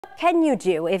What can you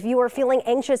do if you are feeling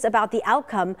anxious about the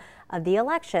outcome of the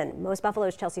election? Most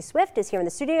Buffalo's Chelsea Swift is here in the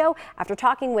studio after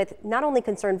talking with not only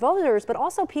concerned voters, but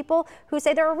also people who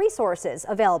say there are resources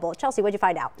available. Chelsea, what'd you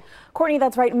find out? Courtney,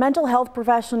 that's right. Mental health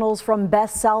professionals from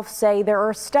Best Self say there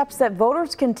are steps that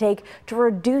voters can take to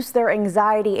reduce their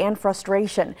anxiety and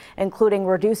frustration, including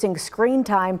reducing screen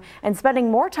time and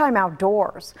spending more time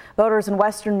outdoors. Voters in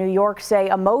Western New York say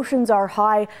emotions are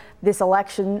high this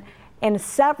election, and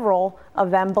several of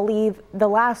them believe the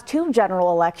last two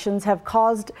general elections have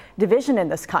caused division in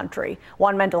this country.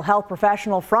 One mental health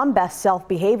professional from Best Self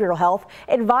Behavioral Health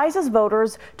advises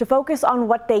voters to focus on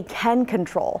what they can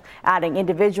control, adding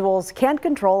individuals can't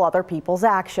control other people's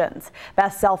actions.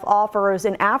 Best Self offers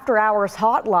an after-hours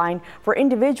hotline for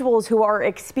individuals who are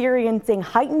experiencing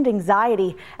heightened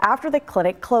anxiety after the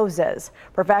clinic closes.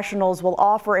 Professionals will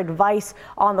offer advice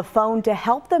on the phone to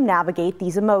help them navigate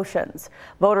these emotions.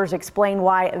 Voters explain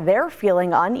why they're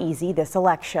feeling uneasy this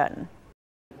election.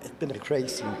 It's been a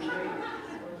crazy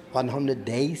 100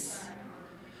 days.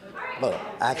 Well,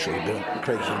 actually, it's been a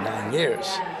crazy 9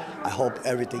 years. I hope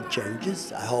everything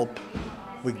changes. I hope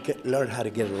we learn how to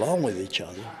get along with each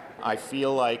other. I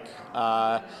feel like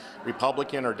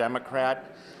Republican or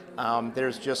Democrat,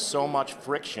 there's just so much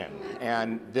friction,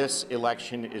 and this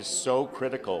election is so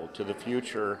critical to the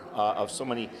future of so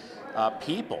many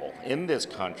people in this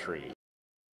country.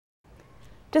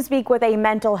 To speak with a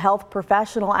mental health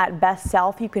professional at Best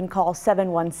Self, you can call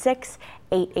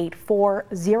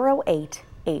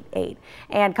 716-884-0888.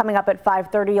 And coming up at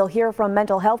 5:30, you'll hear from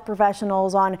mental health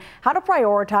professionals on how to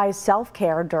prioritize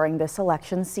self-care during this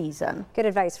election season. Good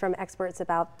advice from experts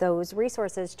about those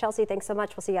resources. Chelsea, thanks so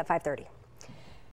much. We'll see you at 5:30.